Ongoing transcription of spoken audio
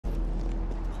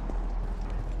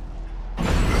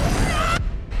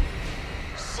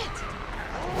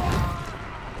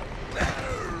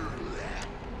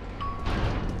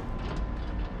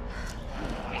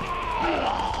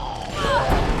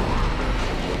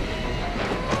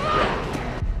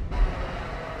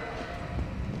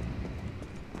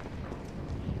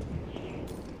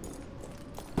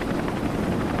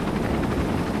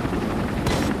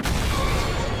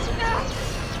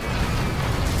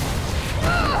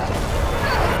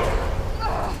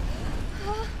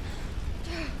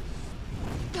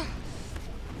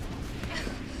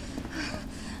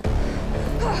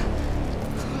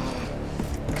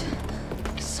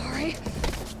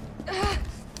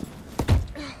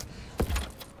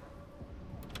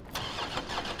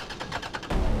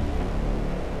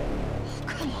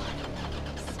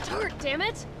damn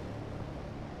it!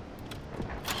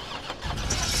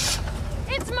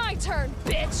 It's my turn,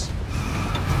 bitch!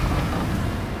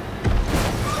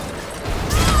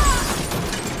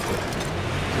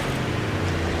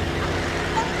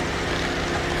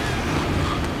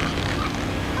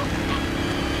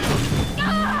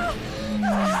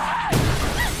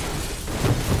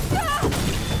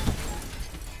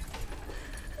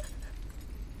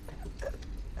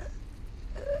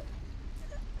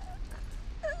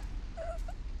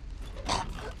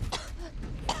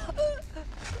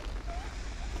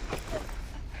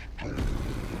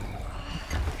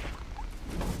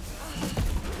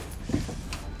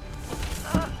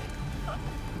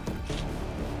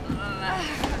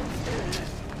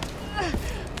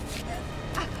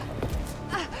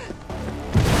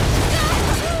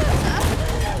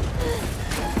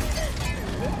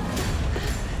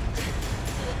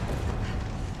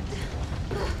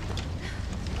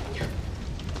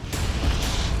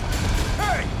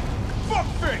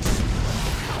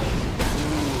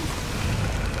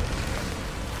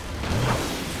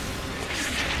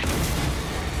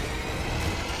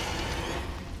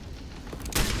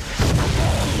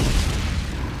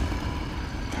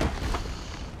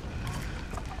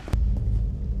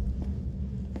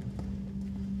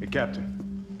 Captain,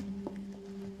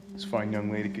 this fine young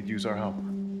lady could use our help.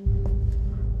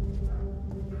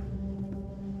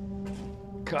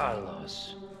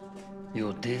 Carlos,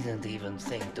 you didn't even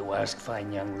think to ask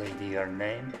fine young lady her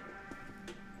name?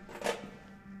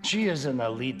 She is an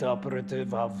elite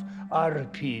operative of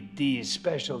RPD,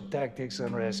 Special Tactics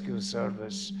and Rescue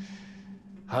Service.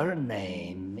 Her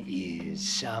name is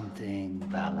something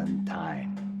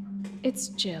Valentine. It's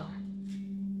Jill.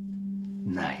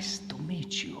 Nice to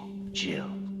meet you, Jill.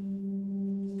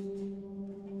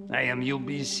 I am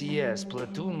UBCS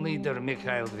Platoon Leader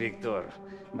Mikhail Victor.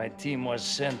 My team was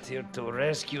sent here to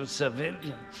rescue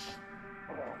civilians.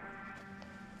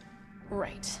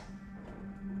 Right.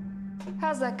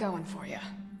 How's that going for you?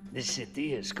 The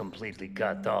city is completely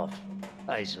cut off,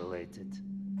 isolated.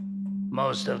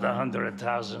 Most of the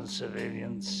 100,000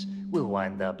 civilians will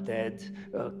wind up dead.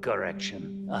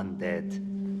 Correction, undead.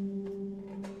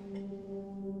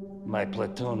 My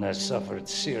platoon has suffered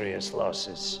serious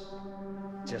losses.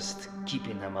 Just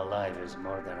keeping them alive is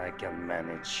more than I can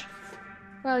manage.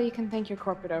 Well, you can thank your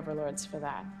corporate overlords for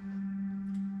that.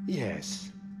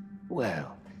 Yes.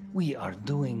 Well, we are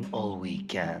doing all we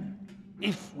can.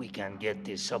 If we can get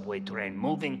this subway train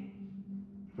moving,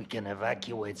 we can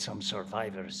evacuate some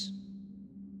survivors.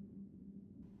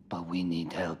 But we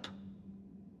need help.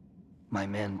 My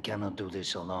men cannot do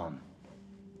this alone.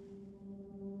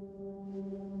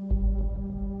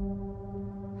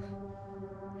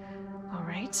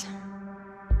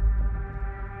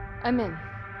 I'm in.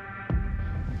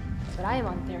 But I am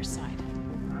on their side,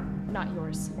 not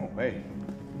yours. Oh, hey.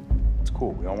 It's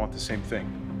cool. We all want the same thing.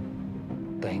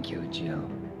 Thank you, Jill.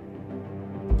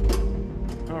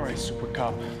 All right, Super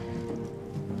Cop.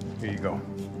 Here you go.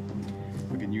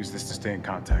 We can use this to stay in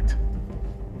contact.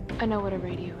 I know what a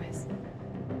radio is.